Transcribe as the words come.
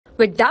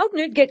With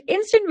Doubtnut, get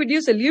instant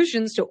video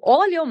solutions to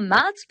all your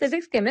maths,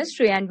 physics,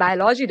 chemistry, and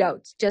biology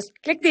doubts. Just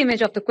click the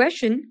image of the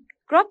question,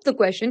 crop the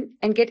question,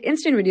 and get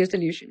instant video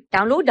solution.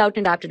 Download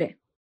Doubtnut app today.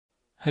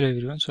 Hello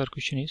everyone, so our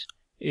question is,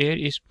 air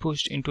is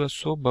pushed into a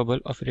soap bubble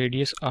of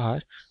radius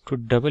r to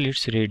double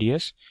its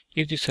radius.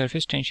 If the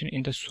surface tension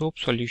in the soap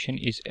solution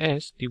is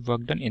S, the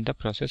work done in the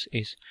process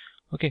is.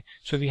 Okay,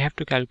 so we have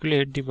to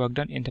calculate the work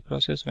done in the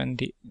process when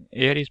the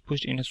air is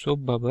pushed in a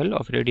soap bubble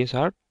of radius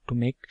r to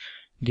make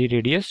the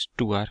radius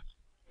 2r.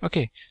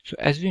 Okay, so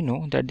as we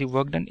know that the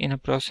work done in a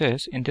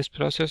process, in this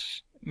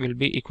process will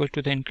be equal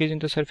to the increase in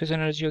the surface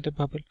energy of the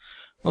bubble.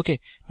 Okay,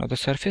 now the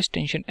surface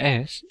tension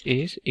S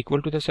is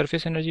equal to the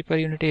surface energy per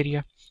unit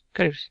area.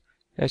 Correct.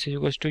 S is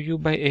equals to U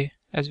by A,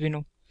 as we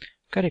know.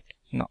 Correct.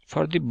 Now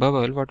for the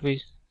bubble, what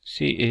we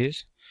see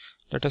is,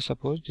 let us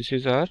suppose this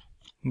is our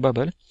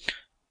bubble.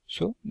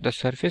 So the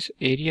surface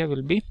area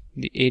will be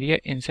the area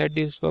inside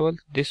this bubble,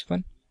 this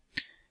one,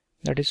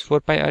 that is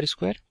 4 pi r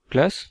square,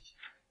 plus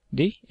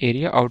the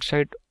area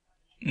outside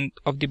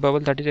of the bubble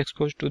that is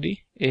exposed to the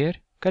air.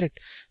 Correct.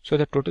 So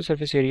the total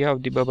surface area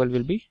of the bubble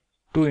will be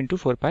 2 into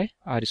 4 pi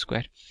r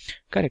square.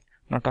 Correct.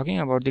 Now talking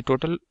about the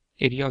total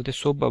area of the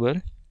soap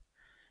bubble,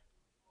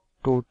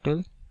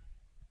 total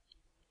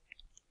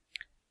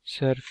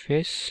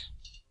surface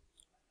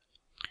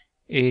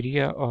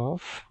area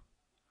of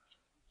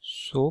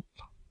soap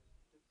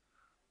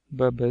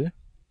bubble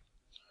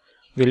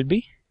will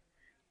be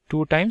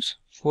 2 times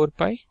 4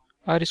 pi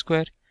r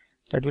square,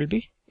 that will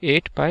be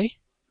 8 pi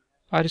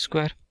r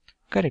square.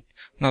 Correct.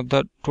 Now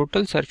the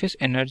total surface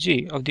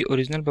energy of the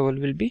original bubble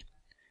will be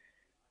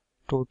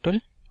total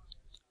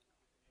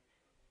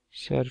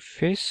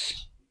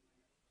surface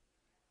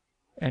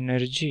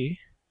energy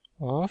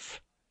of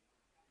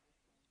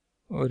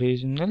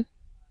original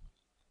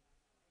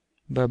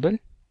bubble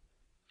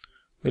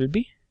will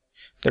be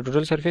the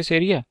total surface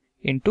area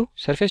into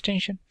surface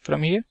tension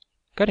from here.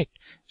 Correct.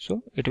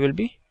 So it will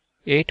be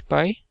 8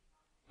 pi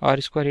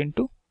r square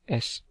into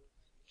S.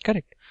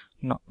 Correct.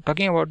 Now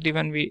talking about the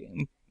when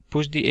we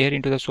push the air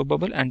into the soap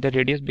bubble and the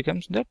radius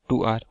becomes the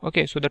 2r.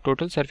 Okay, so the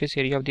total surface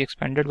area of the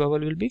expanded bubble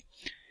will be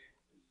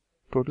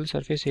total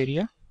surface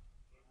area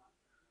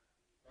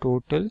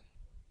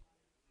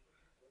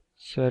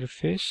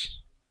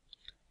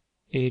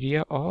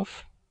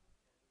of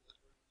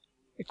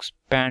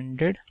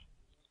expanded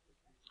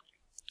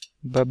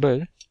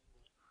bubble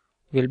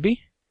will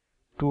be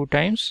 2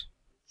 times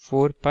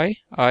 4 pi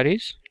r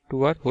is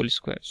 2r whole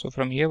square. So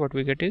from here what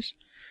we get is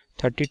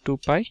 32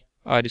 pi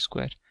r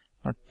square.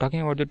 Now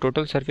talking about the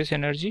total surface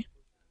energy,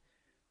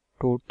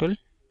 total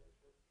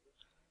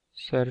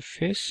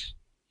surface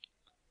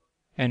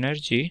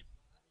energy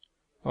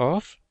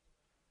of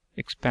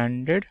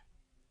expanded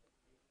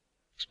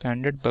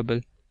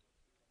bubble.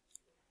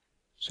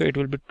 So it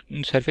will be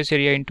surface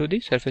area into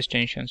the surface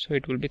tension. So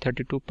it will be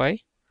 32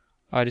 pi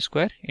r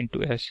square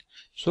into S.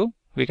 So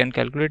we can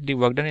calculate the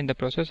work done in the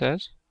process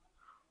as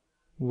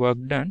work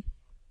done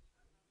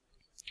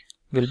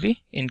will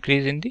be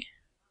increase in the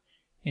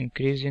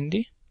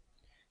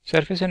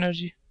surface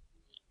energy.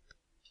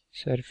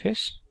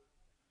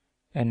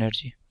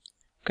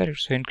 Correct.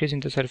 So increase in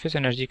the surface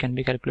energy can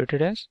be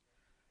calculated as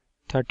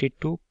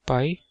 32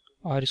 pi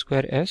r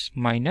square S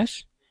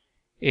minus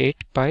 8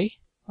 pi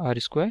r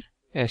square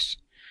S.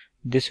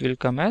 This will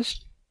come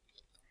as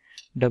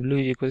W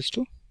is equals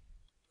to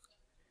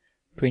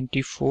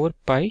 24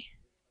 pi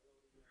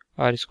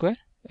r square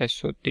S.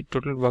 So the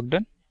total work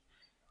done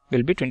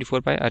will be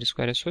 24 pi r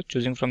square S. So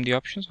choosing from the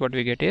options, what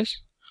we get is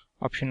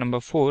option number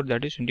 4,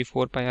 that is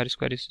 24 pi r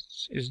square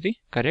is the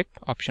correct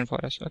option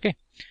for us. Okay,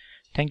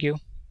 thank you.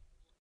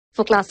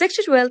 For class 6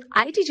 to 12,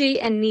 IIT JEE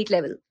and NEET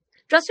level.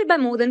 Trusted by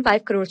more than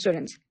 5 crore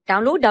students.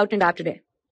 Download Doubtnut app today.